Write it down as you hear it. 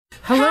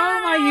Hello,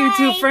 my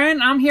YouTube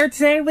friend. I'm here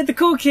today with the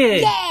cool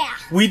kid. Yeah.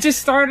 We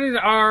just started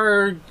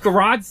our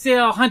garage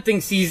sale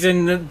hunting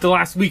season the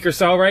last week or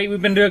so, right?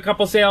 We've been doing a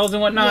couple sales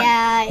and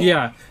whatnot.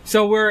 Yeah.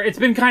 So it's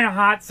been kind of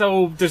hot,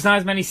 so there's not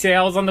as many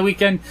sales on the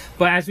weekend.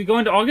 But as we go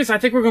into August, I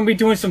think we're going to be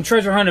doing some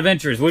treasure hunt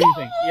adventures. What do you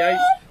think?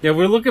 Yeah,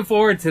 we're looking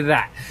forward to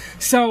that.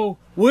 So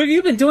what have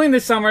you been doing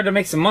this summer to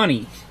make some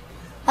money?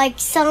 Like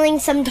selling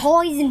some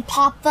toys and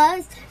Pop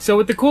Fuzz. So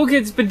what the cool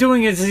kid's been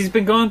doing is he's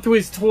been going through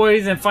his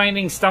toys and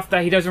finding stuff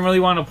that he doesn't really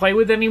want to play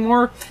with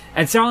anymore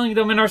and selling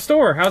them in our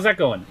store. How's that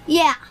going?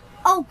 Yeah.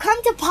 Oh,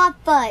 come to Pop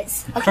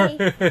Fuzz,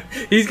 okay?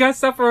 He's got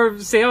stuff for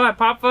sale at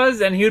Pop Fuzz,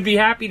 and he would be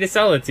happy to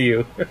sell it to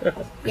you.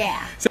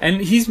 Yeah.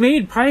 And he's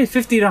made probably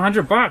 50 to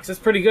 100 bucks.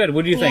 That's pretty good.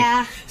 What do you think?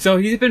 Yeah. So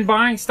he's been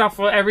buying stuff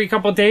every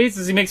couple of days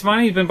as he makes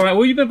money. He's been buying.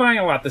 What have you been buying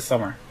a lot this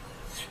summer?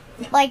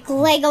 Like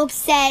Lego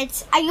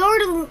sets. I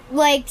ordered,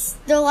 like,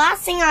 the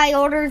last thing I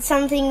ordered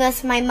something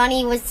with my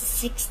money was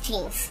the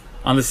 16th.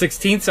 On the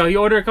 16th, so he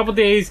ordered a couple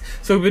days.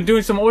 So we've been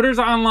doing some orders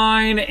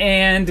online,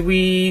 and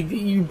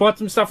you bought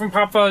some stuff from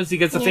Pop Fuzz. He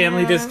gets a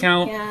family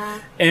discount.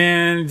 Yeah.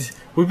 And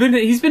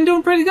he's been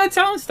doing pretty good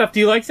selling stuff. Do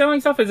you like selling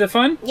stuff? Is it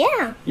fun?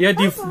 Yeah. Yeah.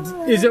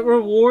 Is it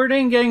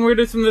rewarding getting rid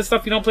of some of the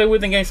stuff you don't play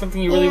with and getting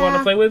something you really want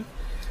to play with?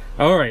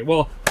 All right.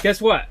 Well,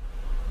 guess what?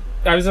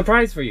 I have a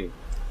surprise for you.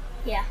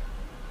 Yeah.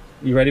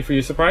 You ready for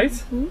your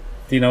surprise? Mm-hmm.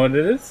 Do you know what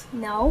it is?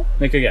 No.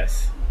 Make a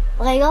guess.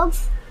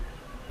 Legos?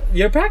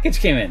 Your package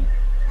came in.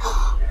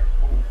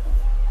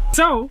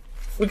 So,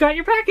 we got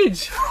your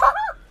package.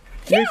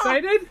 You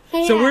excited?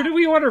 Yeah. So where did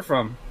we order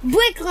from?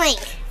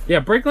 Bricklink. Yeah,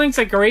 Bricklink's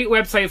a great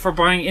website for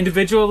buying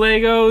individual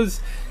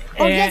Legos.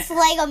 Or just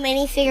Lego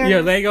minifigures.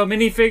 Yeah, Lego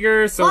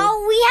minifigures. So...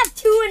 Oh, we have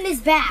two in this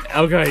bag.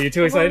 Okay, you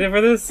too excited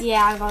for this?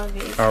 Yeah, I'm gonna be.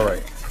 All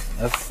right.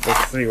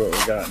 Let's see what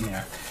we got in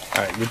here.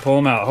 All right, you pull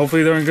them out.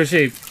 Hopefully they're in good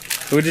shape.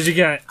 What did you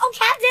get? Oh,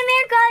 Captain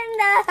America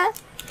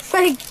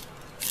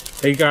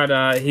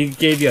and He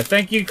gave you a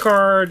thank you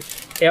card.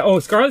 Oh,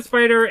 Scarlet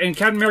Spider and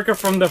Captain America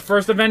from the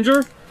first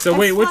Avenger. So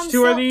wait, which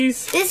two are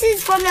these? This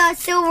is from the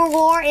Civil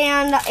War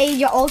and the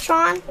Age of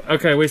Ultron.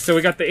 Okay, wait, so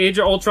we got the Age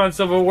of Ultron,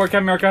 Civil War,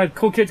 Captain America.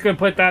 Cool Kid's gonna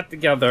put that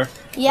together.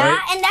 Yeah, right?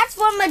 And that's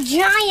from a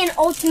giant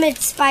Ultimate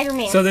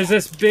Spider-Man. So there's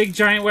this big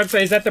giant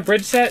website. Is that the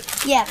bridge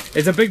set? Yeah.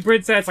 It's a big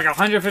bridge set. It's like a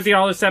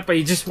 $150 set, but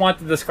he just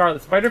wanted the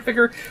Scarlet Spider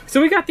figure.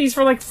 So we got these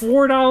for like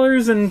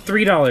 $4 and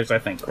 $3, I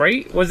think,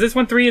 right? Was this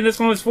one $3 and this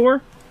one was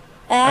 $4?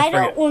 I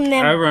don't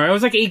remember. I remember. It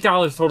was like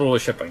 $8 total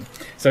with shipping.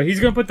 So he's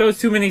going to put those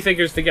two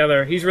minifigures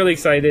together. He's really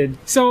excited.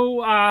 So,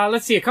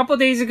 let's see. A couple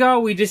days ago,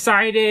 we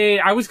decided...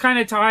 I was kind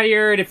of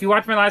tired. If you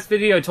watched my last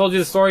video, I told you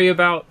the story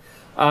about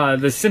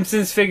the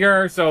Simpsons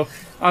figure. So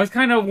I was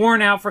kind of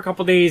worn out for a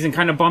couple days and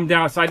kind of bummed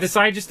out. So I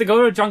decided just to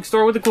go to a junk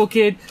store with the cool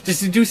kid.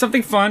 Just to do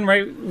something fun,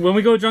 right? When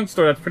we go to a junk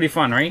store, that's pretty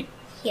fun, right?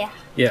 Yeah.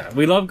 Yeah,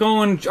 we love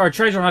going our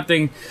treasure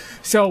hunting.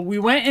 So we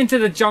went into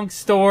the junk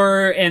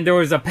store and there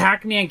was a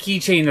Pac-Man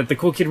keychain that the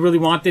cool kid really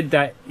wanted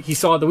that he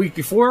saw the week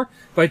before.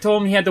 But I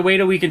told him he had to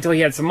wait a week until he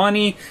had some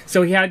money.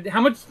 So he had,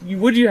 how much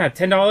would you have?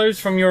 $10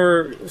 from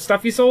your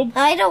stuff you sold?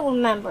 I don't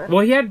remember.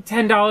 Well, he had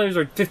 $10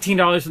 or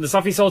 $15 from the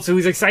stuff he sold. So he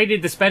was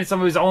excited to spend some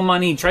of his own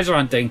money treasure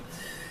hunting.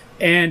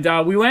 And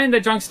we went in the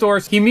junk store.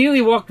 He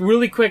immediately walked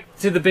really quick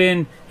to the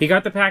bin. He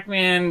got the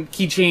Pac-Man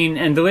keychain.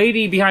 And the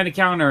lady behind the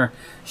counter,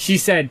 she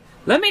said,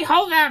 "Let me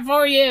hold that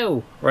for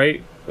you."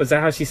 Right? Was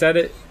that how she said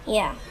it?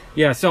 Yeah.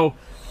 Yeah, so,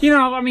 you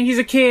know, I mean, he's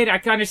a kid. I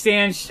can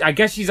understand. I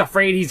guess she's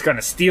afraid he's going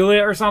to steal it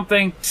or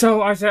something.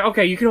 So I said,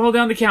 okay, you can hold it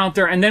on the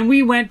counter. And then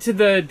we went to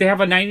they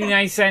have a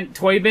 99-cent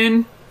toy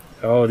bin.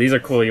 Oh, these are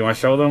cool. You want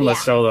to show them? Yeah.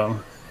 Let's show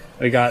them.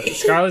 We got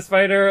Scarlet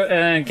Spider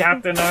and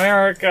Captain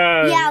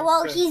America. Yeah,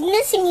 well, he's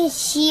missing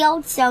his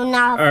shield, so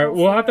now... All right,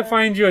 we'll have to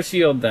find you a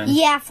shield then.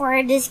 Yeah,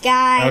 for this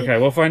guy. Okay,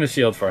 we'll find a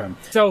shield for him.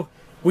 So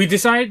we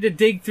decided to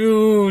dig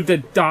through the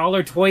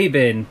dollar toy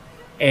bin,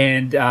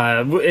 and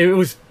it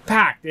was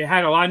packed. It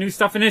had a lot of new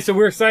stuff in it, so we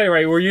were excited,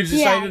 right? Were you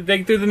excited to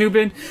dig through the new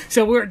bin?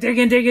 So we were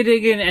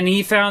digging, and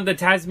he found the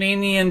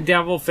Tasmanian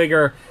Devil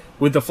figure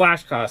with the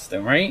Flash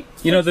costume, right?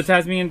 You know the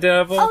Tasmanian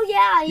Devil?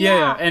 Oh,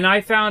 yeah. And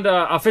I found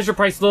a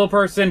Fisher-Price little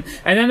person,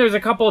 and then there's a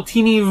couple of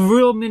teeny,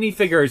 real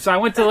minifigures. So I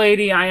went to the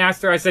lady, I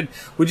asked her, I said,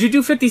 would you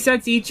do 50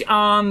 cents each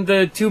on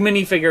the two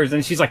minifigures?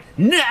 And she's like,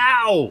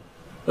 no!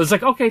 I was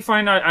like, okay,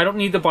 fine, I don't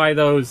need to buy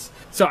those.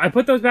 So I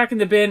put those back in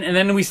the bin, and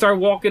then we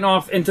started walking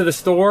off into the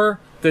store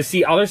to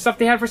see other stuff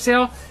they had for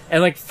sale.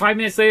 And like 5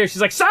 minutes later,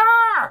 she's like,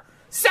 Sir!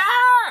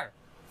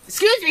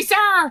 Excuse me,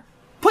 sir!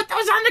 Put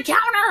those on the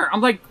counter! I'm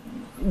like,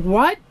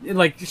 what?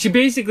 Like, she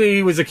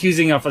basically was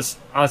accusing us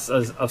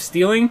of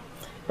stealing.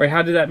 Right?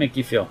 How did that make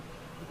you feel?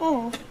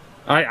 Oh.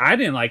 I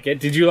didn't like it.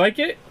 Did you like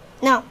it?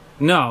 No.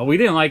 No, we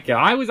didn't like it.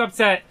 I was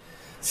upset.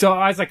 So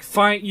I was like,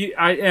 fine.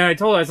 And I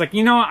told her, I was like,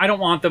 you know what? I don't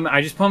want them.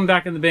 I just put them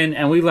back in the bin,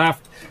 and we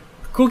left.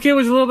 Cool Kid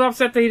was a little bit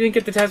upset that he didn't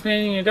get the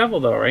Tasmanian Devil,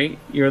 though, right?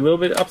 You're a little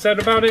bit upset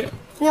about it?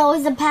 No, it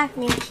was the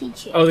Pac-Man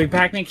keychain. Oh, the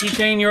Pac-Man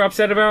keychain you're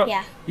upset about?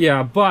 Yeah.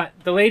 Yeah, but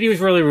the lady was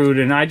really rude,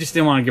 and I just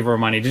didn't want to give her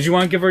money. Did you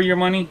want to give her your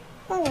money?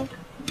 Oh.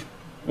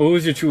 What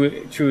was your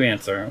true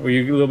answer? Were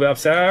you a little bit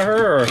upset at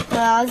her, or?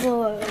 I was a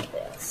little bit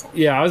upset.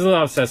 Yeah, I was a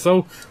little upset.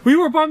 So we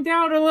were bummed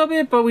out a little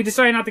bit, but we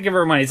decided not to give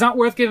her money. It's not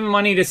worth giving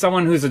money to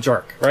someone who's a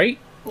jerk, right?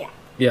 Yeah.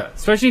 Yeah,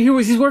 especially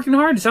he's working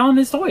hard selling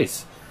his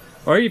toys.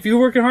 All right, if you're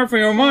working hard for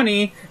your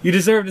money, you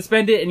deserve to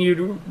spend it, and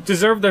you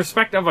deserve the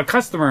respect of a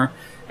customer,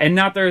 and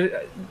not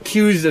they're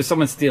accused of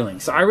someone stealing.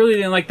 So I really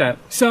didn't like that.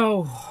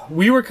 So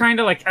we were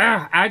kind of like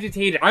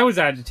agitated. I was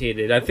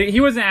agitated. I think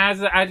he wasn't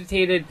as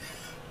agitated.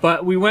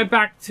 But we went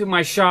back to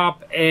my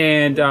shop,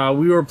 and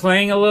we were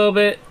playing a little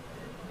bit,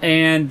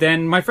 and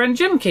then my friend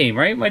Jim came,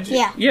 right?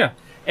 Yeah. Yeah.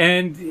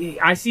 And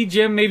I see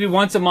Jim maybe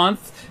once a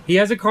month. He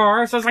has a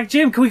car, so I was like,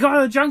 Jim, can we go to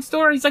the junk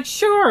store? He's like,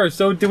 sure.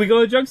 So did we go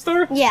to the junk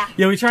store? Yeah.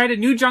 Yeah, we tried a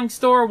new junk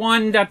store,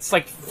 one that's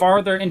like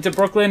farther into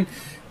Brooklyn,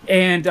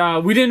 and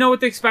we didn't know what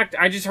to expect.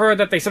 I just heard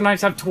that they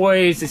sometimes have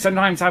toys, they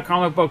sometimes have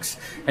comic books,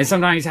 and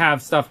sometimes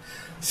have stuff.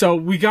 So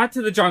we got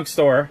to the junk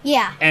store.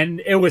 Yeah.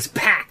 And it was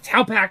packed.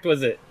 How packed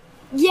was it?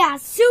 Yeah,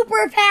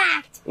 super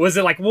packed. Was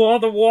it like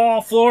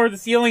wall-to-wall,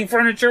 floor-to-ceiling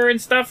furniture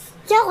and stuff?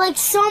 Yeah, like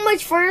so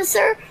much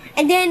furniture.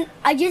 And then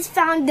I just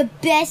found the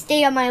best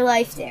day of my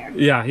life there.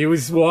 Yeah, he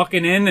was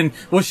walking in, and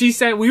well, she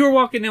said, we were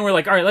walking in, we're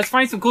like, all right, let's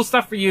find some cool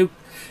stuff for you.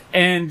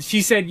 And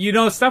she said, you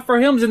know, stuff for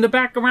him's in the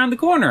back around the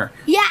corner.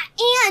 Yeah,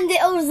 and it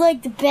was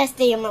like the best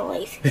day of my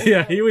life.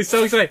 Yeah, he was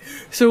so excited.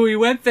 So we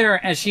went there,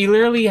 and she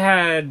literally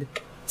had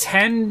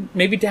 10,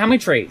 maybe, how many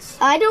trays?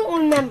 I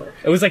don't remember.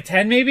 It was like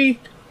 10, maybe?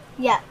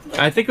 Yeah.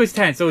 I think it was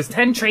 10. So it was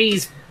 10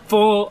 trays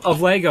full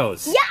of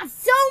Legos. Yeah,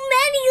 so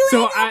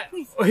many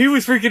Legos. So he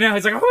was freaking out.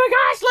 He's like, oh my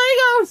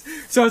gosh,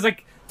 Legos! So I was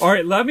like, all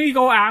right, let me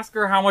go ask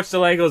her how much the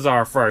Legos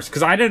are first.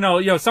 Because I didn't know,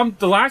 you know,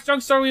 the last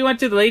junk store we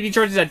went to, the lady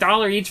charges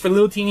 $1 each for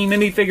little teeny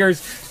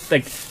minifigures.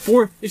 Like,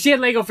 if she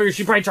had Lego figures,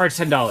 she'd probably charge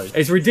 $10.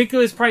 It's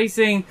ridiculous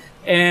pricing.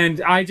 And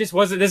I just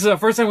wasn't, this is the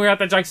first time we were at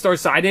the junk store,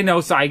 so I didn't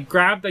know. So I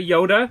grabbed a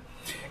Yoda.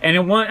 And it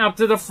went up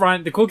to the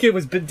front. The cool kid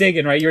was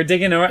digging, right? You were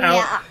digging out.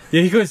 Yeah.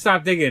 Yeah, he couldn't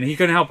stop digging. He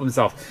couldn't help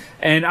himself.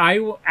 And I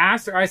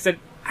asked her, I said,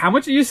 how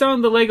much are you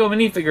selling the Lego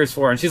minifigures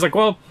for? And she's like,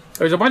 well,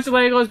 there's a bunch of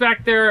Legos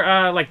back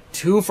there, like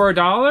 2 for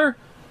 $1.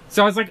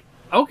 So I was like,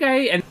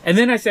 okay. And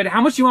then I said,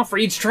 how much do you want for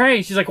each tray?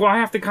 And she's like, well, I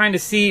have to kind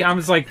of see. I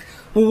was like,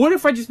 well, what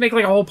if I just make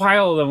like a whole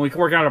pile of them? We can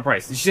work out a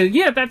price. And she said,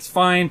 yeah, that's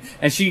fine.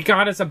 And she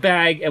got us a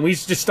bag, and we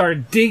just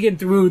started digging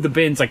through the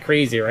bins like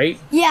crazy, right?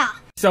 Yeah.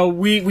 So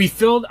we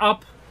filled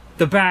up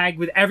the bag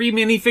with every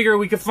minifigure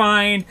we could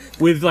find,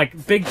 with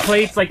like big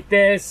plates like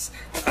this,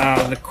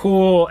 any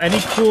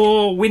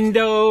cool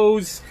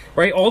windows,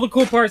 right? All the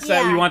cool parts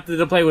that we wanted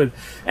to play with.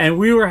 And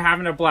we were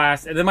having a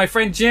blast. And then my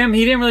friend Jim,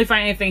 he didn't really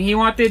find anything he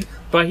wanted,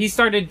 but he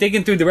started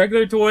digging through the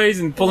regular toys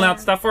and pulling out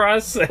stuff for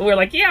us. And we're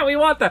like, yeah, we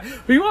want that.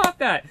 We want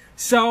that.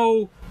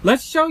 So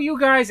let's show you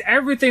guys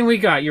everything we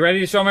got. You ready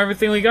to show them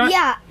everything we got?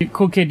 Yeah.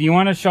 Cool kid, do you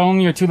want to show them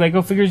your 2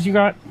 Lego figures you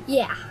got?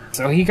 Yeah.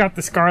 So he got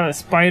the Scarlet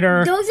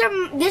Spider.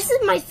 This is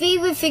my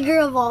favorite figure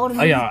of all of them.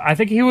 Oh, yeah, I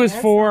think he was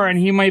 4, and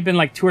he might have been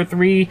like 2 or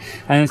 3.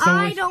 And so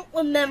I don't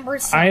remember.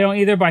 I don't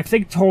either, but I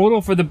think total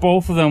for the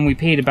both of them, we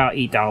paid about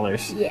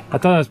 $8. Yeah. I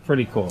thought that was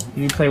pretty cool.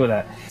 You can play with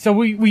that. So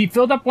we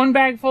filled up 1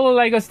 bag full of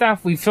Lego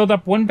stuff. We filled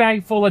up 1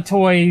 bag full of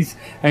toys,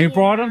 and we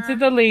brought them to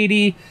the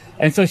lady.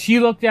 And so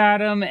she looked at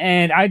them,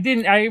 and I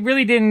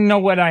really didn't know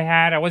what I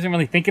had. I wasn't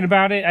really thinking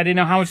about it. I didn't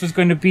know how much it was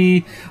going to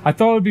be. I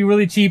thought it would be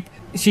really cheap.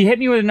 She hit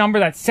me with a number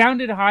that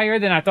sounded higher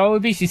than I thought it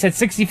would be. She said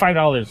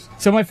 $65.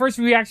 So my first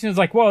reaction was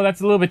like, whoa,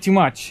 that's a little bit too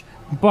much.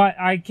 But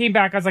I came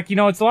back, I was like, you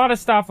know, it's a lot of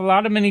stuff, a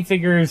lot of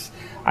minifigures.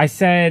 I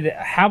said,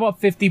 how about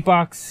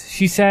 $50?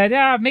 She said,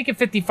 yeah, make it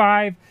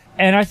 55.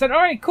 And I said, all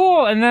right,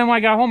 cool. And then when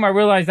I got home, I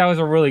realized that was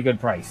a really good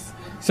price.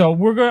 So I'm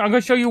going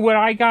to show you what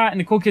I got, and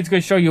the cool kid's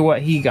going to show you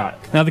what he got.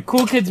 Now, the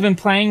cool kid's been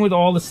playing with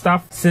all the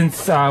stuff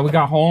since we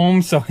got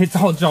home, so it's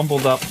all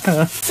jumbled up.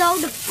 So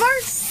the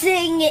first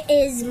thing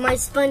is my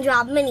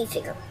SpongeBob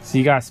minifigure. So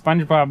you got a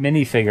SpongeBob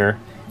minifigure.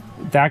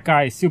 That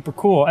guy is super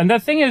cool. And the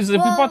thing is,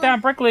 if we bought that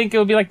on Bricklink, it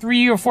would be like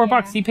 $3 or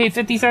 $4. He paid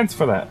 50 cents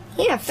for that.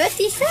 Yeah,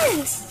 50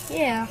 cents.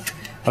 Yeah.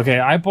 Okay,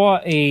 I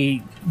bought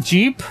a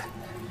Jeep.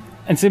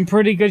 It's in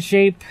pretty good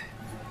shape.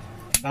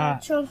 The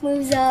trunk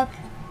moves up.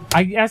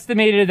 I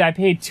estimated I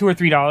paid $2 or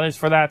 $3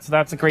 for that, so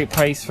that's a great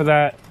price for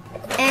that.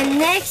 And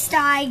next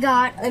I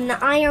got an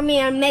Iron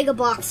Man Mega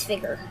Box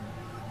figure.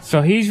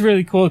 So he's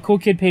really cool. The cool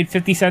kid paid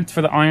 50 cents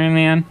for the Iron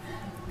Man.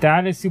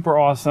 That is super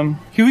awesome.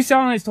 He was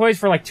selling his toys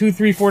for like $2,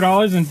 $3,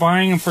 $4 and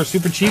buying them for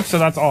super cheap, so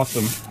that's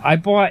awesome. I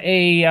bought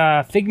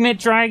a Figment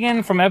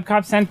Dragon from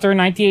Epcot Center,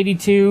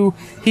 1982.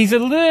 He's a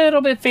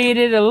little bit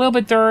faded, a little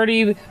bit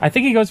dirty. I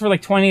think he goes for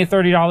like $20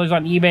 or $30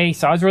 on eBay,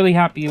 so I was really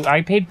happy.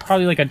 I paid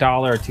probably like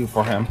 $1 or $2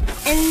 for him.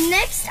 And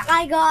next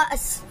I got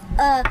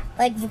a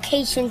like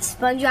Vacation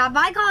SpongeBob.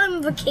 I got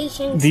him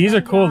Vacation These SpongeBob.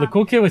 are cool. The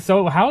cool kid was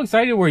so... How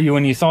excited were you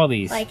when you saw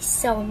these? Like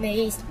so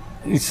amazed.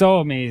 He's so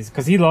amazed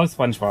because he loves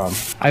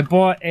SpongeBob. I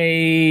bought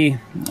a...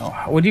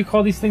 what do you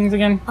call these things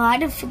again? Oh, I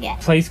didn't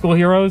forget. Play School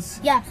Heroes?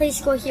 Yeah, Play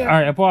School Heroes.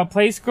 Alright, I bought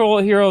Play School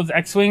Heroes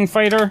X-Wing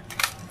Fighter.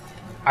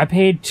 I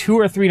paid $2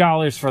 or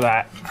 $3 for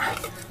that.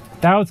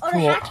 That was Oh,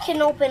 cool. the hatch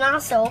can open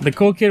also. The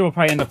cool kid will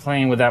probably end up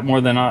playing with that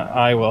more than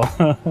I will.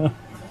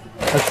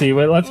 Let's see.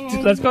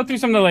 Let's go through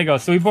some of the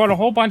Legos. So we bought a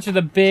whole bunch of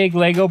the big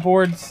Lego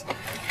boards,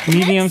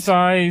 medium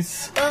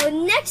size.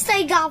 Next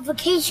I got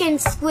Vacation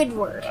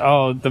Squidward.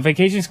 Oh, the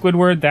Vacation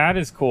Squidward. That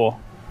is cool.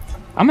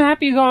 I'm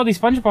happy you got all these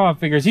SpongeBob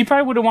figures. He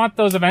probably would have want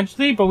those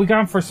eventually, but we got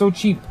them for so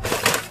cheap.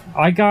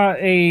 I got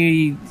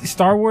a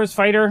Star Wars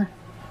fighter.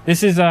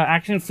 This is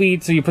Action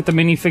Fleet, so you put the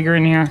minifigure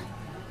in here.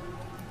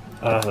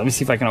 Let me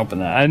see if I can open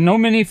that. No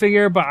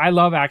minifigure, but I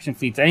love Action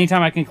Fleets.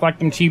 Anytime I can collect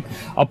them cheap,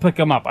 I'll pick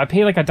them up. I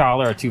pay like $1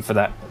 or $2 for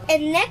that.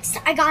 And next,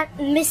 I got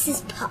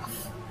Mrs.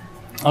 Puff.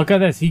 Look at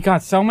this. He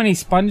got so many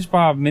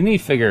SpongeBob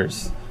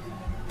minifigures.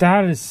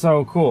 That is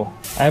so cool.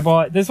 I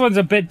bought, this one's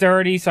a bit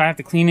dirty, so I have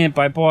to clean it,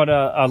 but I bought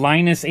a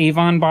Linus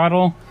Avon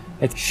bottle.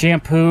 It's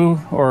shampoo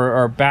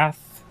or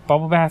bath,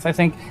 bubble bath, I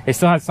think. It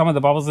still has some of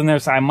the bubbles in there,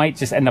 so I might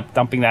just end up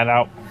dumping that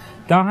out.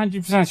 Not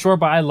 100% sure,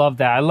 but I love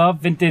that. I love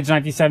vintage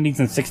 1970s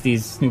and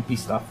 60s Snoopy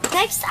stuff.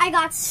 Next, I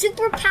got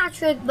Super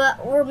Patrick,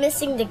 but we're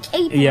missing the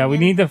cape. Yeah, we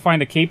need to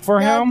find a cape for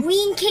him.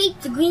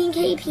 The green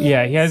cape.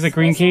 Yeah, he has a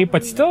green cape,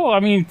 but still, I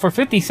mean, for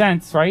 50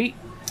 cents, right?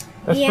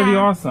 That's pretty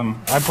awesome.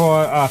 I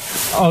bought,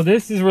 oh,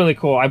 this is really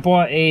cool. I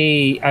bought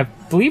I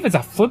believe it's a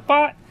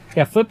Flipbot.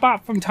 Yeah,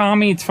 Flipbot from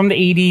Tommy. It's from the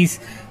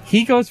 80s.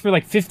 He goes for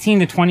like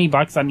 15 to 20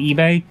 bucks on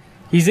eBay.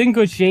 He's in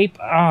good shape.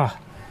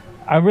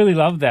 I really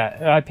love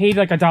that. I paid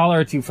like $1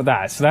 or $2 for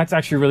that, so that's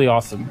actually really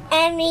awesome.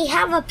 And we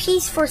have a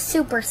piece for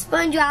Super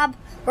SpongeBob.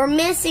 We're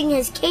missing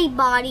his cape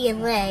body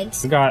and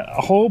legs. We got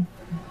a whole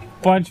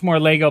bunch more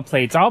Lego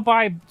plates. I'll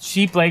buy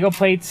cheap Lego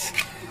plates.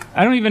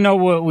 I don't even know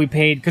what we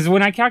paid, because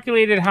when I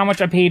calculated how much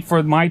I paid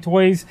for my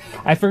toys,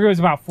 I figured it was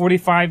about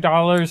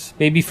 $45,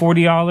 maybe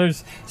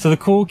 $40. So the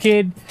cool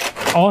kid,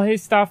 all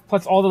his stuff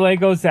plus all the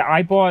Legos that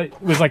I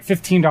bought was like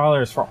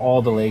 $15 for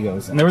all the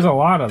Legos, and there was a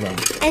lot of them.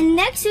 And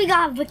next we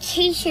got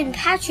Vacation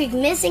Patrick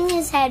missing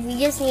his head. We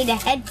just need a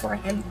head for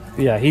him.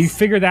 Yeah, he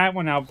figured that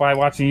one out by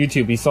watching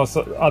YouTube. He saw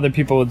other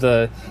people with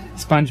the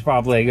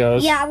SpongeBob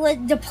Legos. Yeah,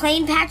 with the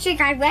plain Patrick,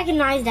 I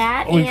recognize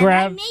that.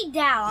 I made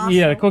that also.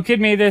 Yeah, the cool kid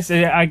made this.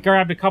 I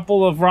grabbed a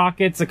couple of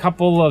rockets, a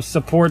couple of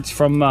supports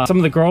from some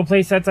of the girl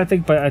play sets, I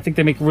think, but I think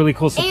they make really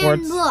cool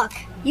supports. And look,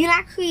 you can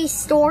actually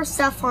store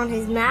stuff on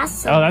his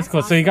mask. So oh, that's cool.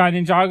 Awesome. So you got a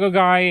Ninjago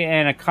guy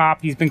and a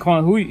cop. He's been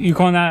calling, who you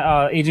calling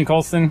that? Agent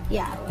Coulson?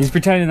 Yeah. He's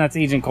pretending that's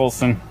Agent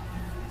Coulson.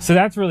 So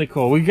that's really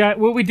cool.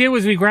 What we did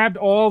was we grabbed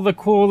all the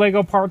cool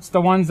Lego parts, the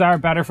ones that are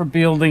better for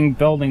building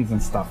buildings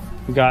and stuff.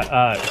 We got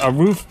a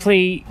roof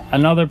plate,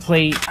 another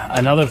plate,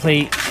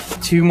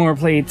 2 more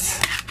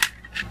plates.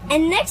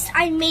 And next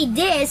I made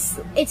this.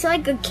 It's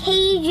like a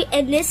cage,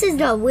 and this is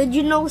the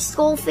original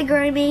skull figure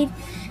I made.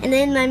 And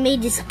then I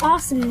made this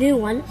awesome new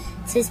one.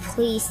 It says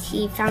police.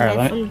 He found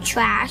it from the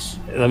trash.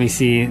 Let me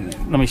see.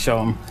 Let me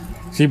show him.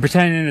 So you're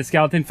pretending the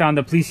skeleton found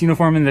the police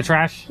uniform in the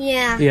trash?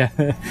 Yeah. Yeah.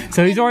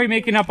 So he's already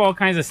making up all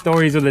kinds of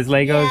stories with his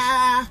Legos.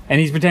 Yeah. And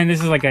he's pretending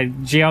this is like a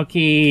jail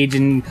cage.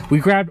 And we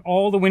grabbed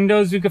all the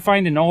windows we could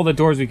find and all the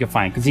doors we could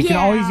find. Because he can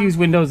always use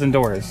windows and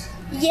doors.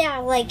 Yeah,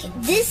 like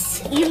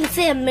this, you can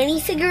fit a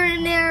minifigure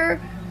in there.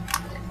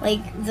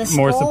 Like the skull.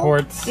 More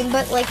supports. You can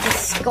put like the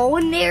skull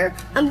in there.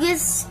 I'm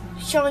just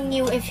showing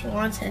you if you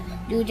want to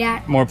do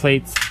that. More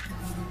plates.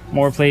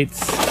 More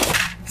plates.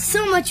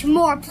 So much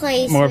more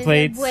plates. More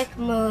plates. Alright,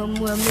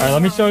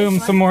 let me show you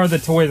some more of the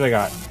toys I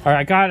got. Alright,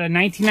 I got a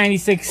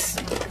 1996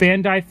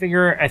 Bandai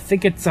figure. I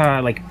think it's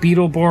like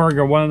Beetleborg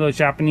or one of those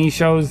Japanese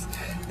shows.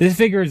 This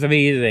figure is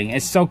amazing.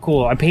 It's so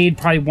cool. I paid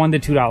probably $1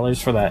 to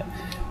 $2 for that.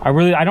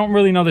 I don't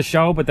really know the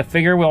show, but the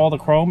figure with all the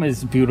chrome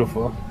is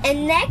beautiful.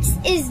 And next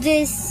is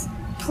this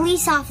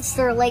police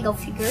officer Lego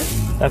figure.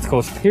 That's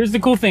cool. Here's the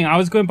cool thing. I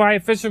was going to buy a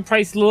Fisher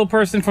Price little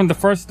person from the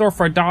first store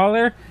for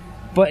 $1,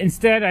 but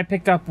instead I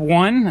picked up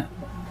 1,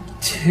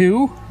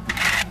 2,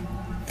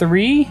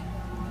 3,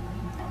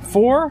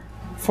 4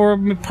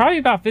 for probably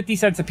about 50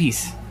 cents a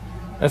piece.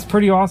 That's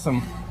pretty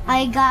awesome.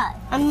 I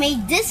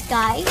made this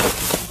guy.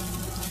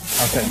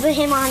 Okay. Put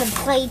him on a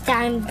plate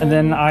time. And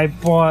then I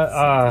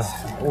bought,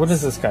 what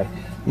is this guy?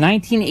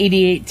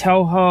 1988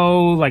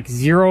 Toho, like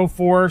Zero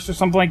Force or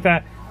something like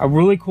that. A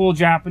really cool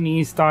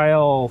Japanese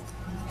style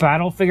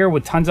battle figure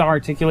with tons of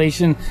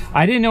articulation.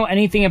 I didn't know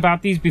anything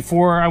about these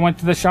before I went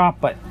to the shop,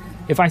 but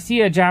if I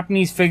see a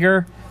Japanese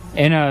figure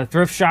in a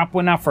thrift shop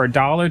went out for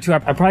 $1 or $2,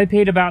 I probably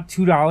paid about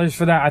 $2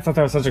 for that. I thought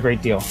that was such a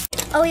great deal.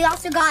 Oh, we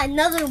also got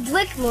another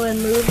brick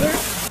remover.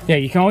 Yeah,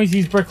 you can always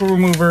use brick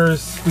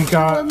removers. We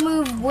got...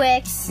 remove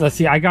bricks. Let's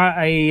see, I got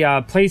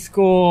a Play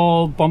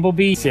School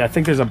Bumblebee. See, I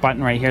think there's a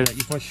button right here that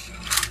you push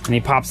and he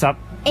pops up.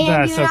 And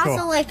that is you so can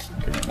also cool. like,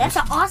 that's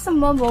an awesome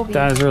Bumblebee.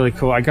 That is really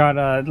cool. I got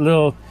a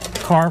little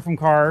car from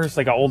Cars,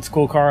 like an old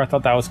school car. I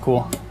thought that was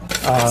cool.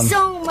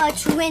 So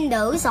much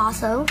windows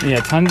also. Yeah,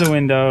 tons of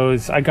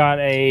windows. I got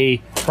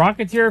a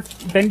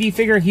Rocketeer Bendy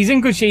figure. He's in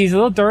good shape. He's a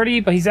little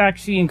dirty, but he's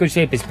actually in good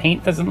shape. His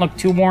paint doesn't look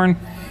too worn.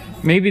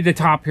 Maybe the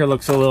top here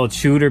looks a little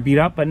chewed or beat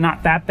up, but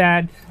not that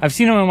bad. I've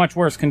seen him in much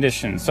worse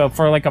condition. So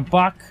for like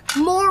 $1.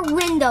 More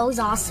windows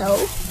also.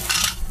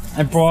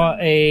 I brought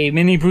a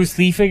mini Bruce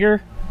Lee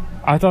figure.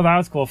 I thought that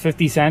was cool.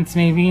 50 cents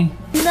maybe.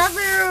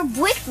 Another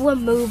brick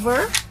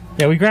remover.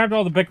 Yeah, we grabbed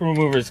all the brick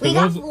removers. We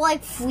got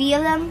like 3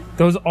 of them.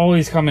 Those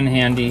always come in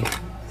handy.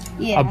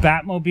 Yeah. A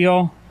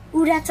Batmobile.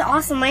 Ooh, that's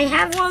awesome. I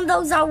have one of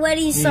those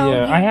already, so...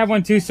 Yeah, I have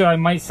one too, so I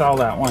might sell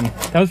that one.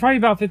 That was probably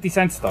about 50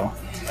 cents though.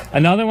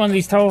 Another one of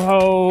these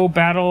Toho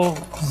Battle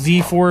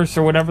Z-Force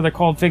or whatever they're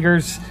called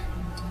figures.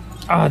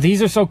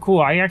 These are so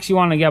cool. I actually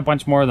want to get a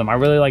bunch more of them. I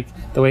really like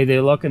the way they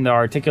look and the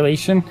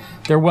articulation.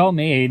 They're well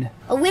made.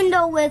 A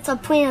window with a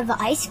print of the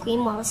ice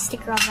cream or a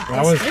sticker of the ice cream.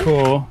 That was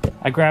cool.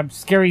 I grabbed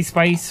Scary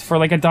Spice for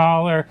like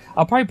 $1.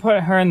 I'll probably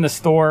put her in the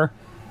store.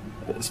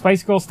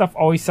 Spice Girl stuff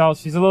always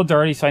sells. She's a little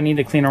dirty, so I need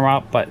to clean her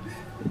up, but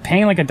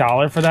paying like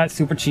 $1 for that,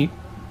 super cheap.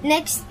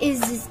 Next is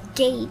this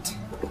gate.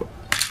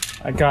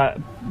 I got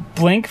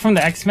Blink from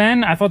the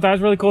X-Men. I thought that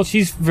was really cool.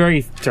 She's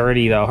very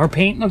dirty though. Her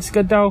paint looks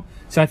good though,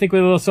 so I think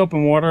with a little soap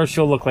and water,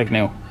 she'll look like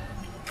new.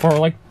 For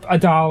like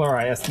 $1,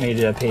 I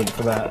estimated I paid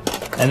for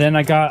that. And then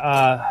I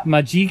got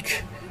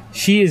Magique.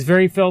 She is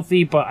very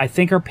filthy, but I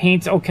think her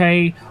paint's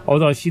okay.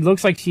 Although she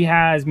looks like she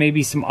has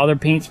maybe some other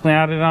paint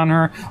splattered on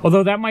her.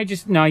 Although that might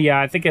just, no, yeah,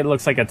 I think it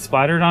looks like it's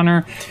splattered on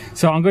her.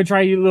 So I'm going to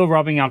try a little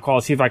rubbing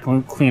alcohol, see if I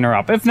can clean her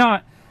up. If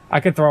not, I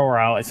could throw her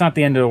out. It's not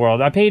the end of the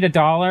world. I paid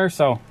 $1,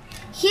 so.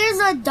 Here's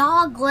a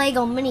dog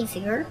Lego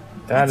minifigure.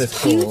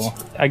 That's cool.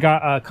 I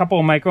got a couple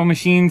of Micro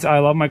Machines. I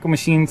love Micro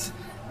Machines.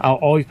 I'll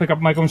always pick up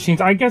Micro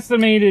Machines. I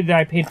guesstimated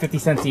I paid 50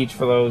 cents each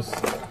for those.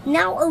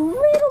 Now a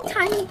little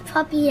tiny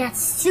puppy that's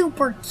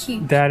super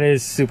cute. That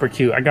is super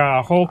cute. I got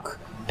a Hulk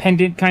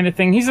pendant kind of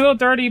thing. He's a little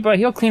dirty, but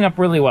he'll clean up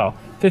really well.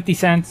 50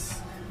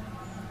 cents.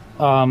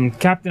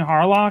 Captain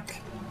Harlock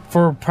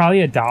for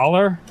probably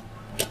 $1.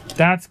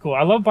 That's cool.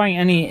 I love buying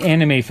any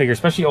anime figure,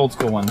 especially old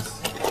school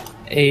ones.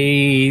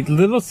 A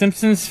little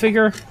Simpsons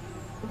figure.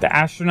 The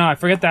astronaut. I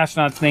forget the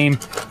astronaut's name.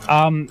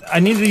 I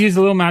need to use a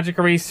little magic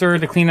eraser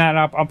to clean that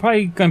up. I'm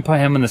probably going to put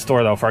him in the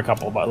store, though, for a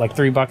couple, but like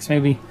 $3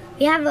 maybe.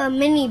 We have a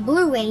mini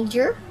Blue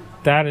Ranger.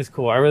 That is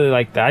cool. I really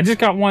like that. I just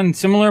got one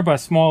similar, but a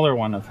smaller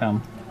one of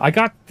him. I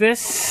got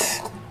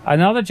this.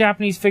 Another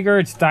Japanese figure.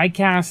 It's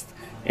die-cast.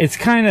 It's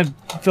kind of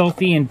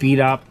filthy and beat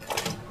up.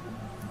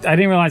 I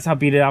didn't realize how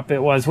beat up it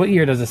was. What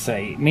year does it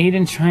say? Made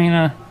in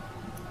China.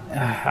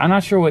 I'm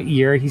not sure what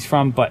year he's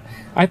from, but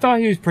I thought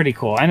he was pretty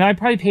cool. And I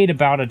probably paid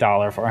about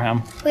 $1 for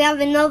him. We have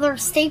another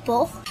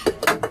staple.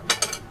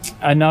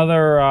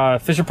 Another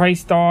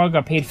Fisher-Price dog.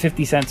 I paid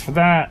 50 cents for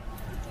that.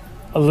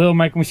 A little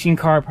Micro Machine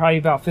car, probably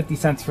about 50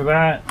 cents for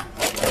that.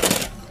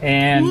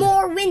 And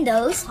more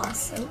windows.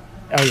 Awesome.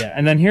 Oh yeah,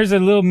 and then here's a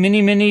little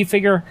mini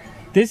figure.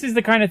 This is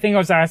the kind of thing I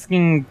was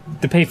asking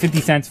to pay 50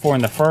 cents for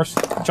in the first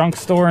junk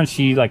store, and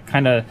she like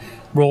kind of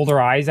rolled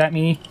her eyes at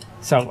me.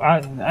 So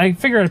I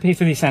figured I'd pay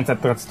 50 cents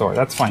at that store.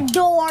 That's fine.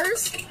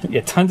 Doors.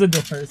 Yeah, tons of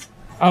doors.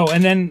 Oh,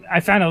 and then I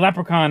found a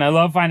leprechaun. I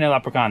love finding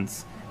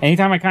leprechauns.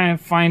 Anytime I kind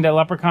of find a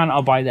leprechaun,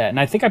 I'll buy that. And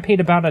I think I paid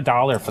about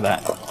 $1 for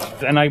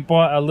that. And I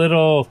bought a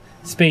little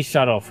space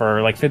shuttle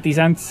for like 50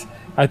 cents.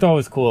 I thought it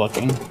was cool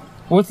looking.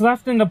 What's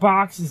left in the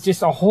box is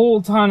just a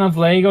whole ton of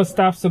Lego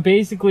stuff. So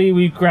basically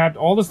we grabbed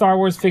all the Star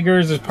Wars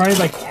figures. There's probably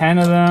like 10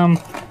 of them.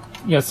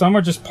 You know, some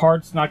are just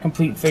parts, not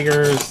complete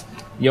figures.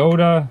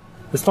 Yoda.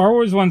 The Star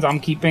Wars ones I'm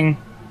keeping.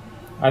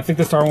 I think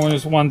the Star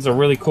Wars ones are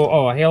really cool.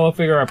 Oh, a Halo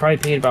figure. I probably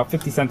paid about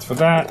 50 cents for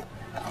that.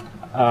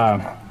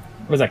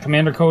 What was that?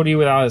 Commander Cody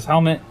without his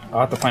helmet.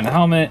 I'll have to find a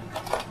helmet.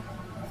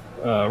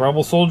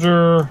 Rebel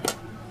Soldier.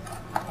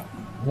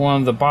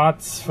 One of the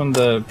bots from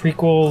the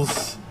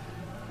prequels.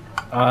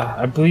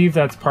 I believe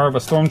that's part of a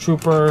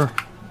Stormtrooper.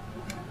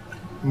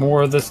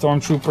 More of the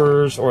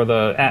Stormtroopers or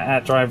the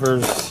AT-AT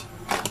drivers.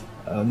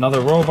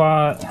 Another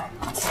robot.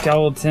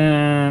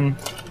 Skeleton.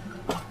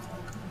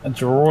 A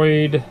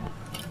droid.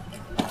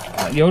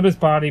 Yoda's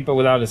body, but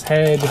without his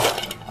head.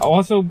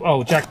 Also,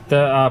 oh, Jack,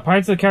 the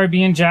Pirates of the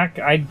Caribbean Jack.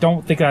 I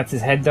don't think that's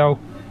his head, though.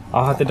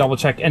 I'll have to double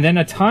check. And then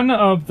a ton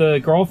of the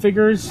girl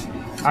figures.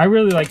 I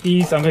really like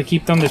these. I'm going to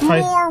keep them. There's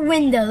probably more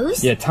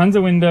windows. Yeah, tons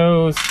of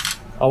windows.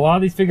 A lot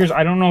of these figures,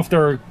 I don't know if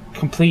they're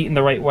complete in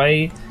the right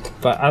way,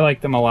 but I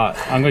like them a lot.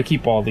 I'm going to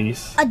keep all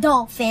these. A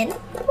dolphin.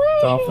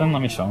 Dolphin?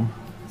 Let me show them.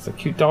 It's a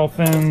cute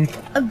dolphin.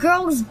 A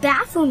girl's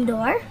bathroom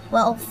door.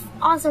 Well,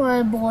 also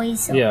a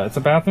boy's. So. Yeah, it's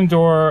a bathroom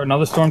door.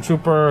 Another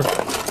Stormtrooper.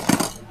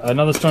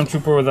 Another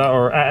Stormtrooper without,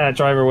 or AT-AT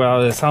driver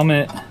without his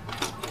helmet.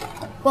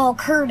 Well,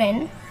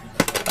 curtain.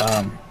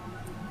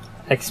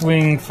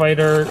 X-Wing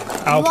fighter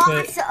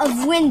outfit. Lots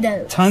of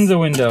windows. Tons of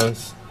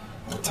windows.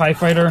 TIE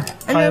fighter.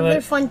 Another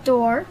pilot. front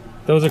door.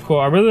 Those are cool.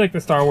 I really like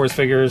the Star Wars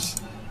figures.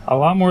 A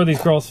lot more of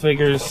these girls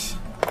figures.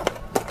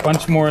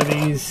 Bunch more of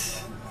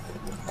these.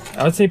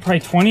 I would say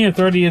probably 20 or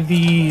 30 of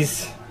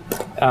these.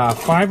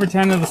 5 or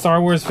 10 of the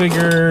Star Wars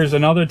figures.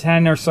 Another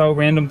 10 or so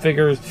random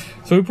figures.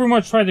 So we pretty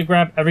much tried to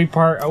grab every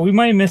part. We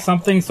might miss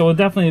something, so we'll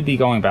definitely be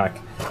going back.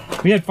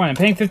 We had fun. And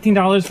paying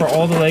 $15 for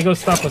all the Lego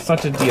stuff was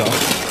such a deal.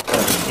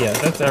 Yeah,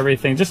 that's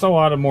everything. Just a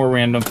lot of more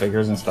random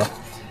figures and stuff.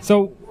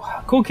 So,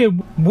 cool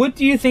kid, what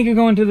do you think of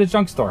going to the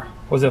junk store?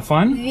 Was it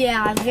fun?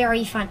 Yeah,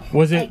 very fun.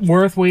 Was it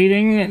worth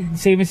waiting,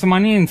 saving some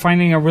money, and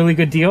finding a really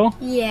good deal?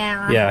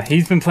 Yeah. Yeah,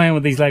 he's been playing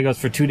with these Legos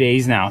for 2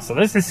 days now, so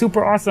this is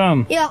super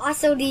awesome. Yeah,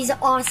 also these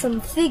awesome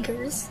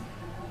figures.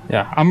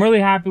 Yeah, I'm really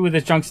happy with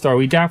this junk store.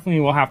 We definitely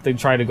will have to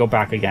try to go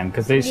back again,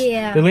 because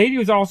the lady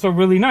was also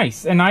really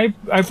nice, and I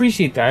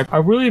appreciate that. I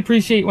really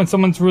appreciate when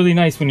someone's really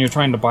nice when you're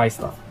trying to buy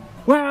stuff.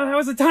 Wow, that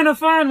was a ton of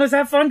fun. Was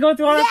that fun going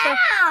through all that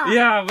stuff?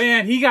 Yeah,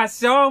 man, he got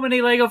so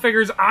many Lego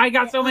figures. I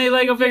got so many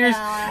Lego figures.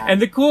 And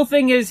the cool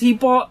thing is he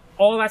bought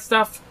all that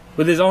stuff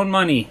with his own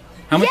money.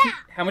 How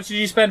much did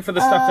you spend for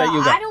the stuff that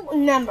you got? I don't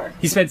remember.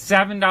 He spent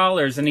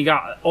 $7 and he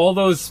got all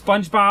those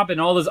SpongeBob and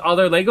all those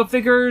other Lego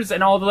figures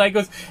and all the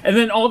Legos. And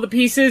then all the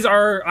pieces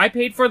I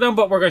paid for them,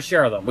 but we're going to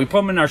share them. We put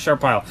them in our share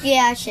pile.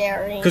 Yeah,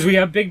 sharing. Because we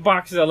have big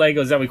boxes of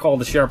Legos that we call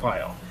the share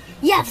pile.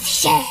 Yeah,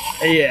 share.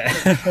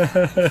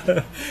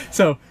 Yeah.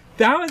 So...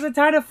 that was a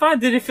ton of fun.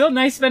 Did it feel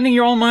nice spending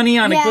your own money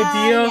on a good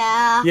deal?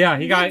 Yeah. Yeah,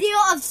 he got a deal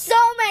of so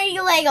many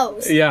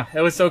Legos. Yeah, it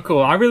was so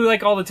cool. I really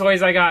like all the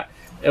toys I got.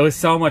 It was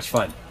so much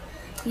fun.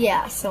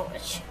 Yeah, so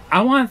much.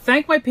 I want to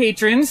thank my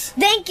patrons.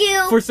 Thank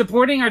you for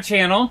supporting our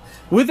channel.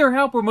 With their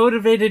help, we're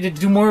motivated to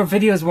do more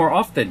videos more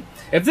often.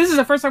 If this is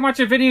the first time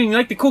watching a video and you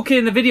like the cool kid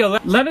in the video,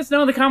 let us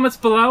know in the comments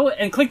below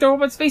and click the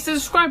robot space to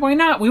subscribe. Why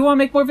not? We want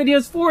to make more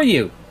videos for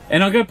you.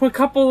 And I'm going to put a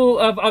couple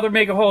of other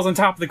mega holes on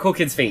top of the cool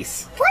kid's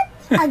face. What?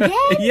 Again?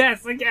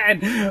 Yes,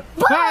 again.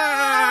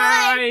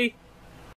 Bye!